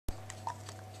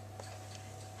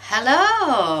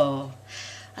Hello!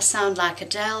 I sound like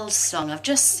Adele's song. I've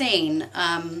just seen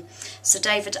Sir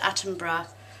David Attenborough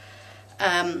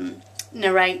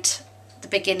narrate the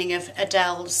beginning of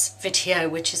Adele's video,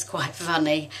 which is quite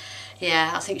funny.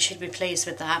 Yeah, I think she'd be pleased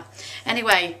with that.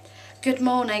 Anyway, good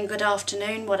morning, good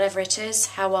afternoon, whatever it is.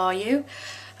 How are you?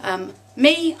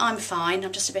 Me, I'm fine.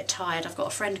 I'm just a bit tired. I've got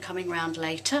a friend coming round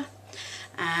later,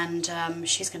 and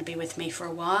she's going to be with me for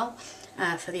a while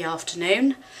for the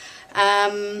afternoon.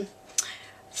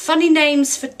 Funny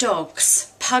names for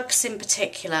dogs, pugs in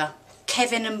particular,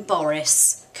 Kevin and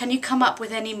Boris. Can you come up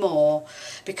with any more?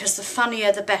 Because the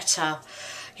funnier the better.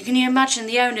 Can you imagine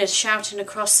the owners shouting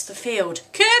across the field,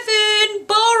 Kevin,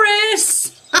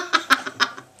 Boris?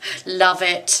 Love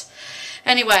it.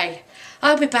 Anyway,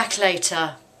 I'll be back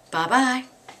later. Bye bye.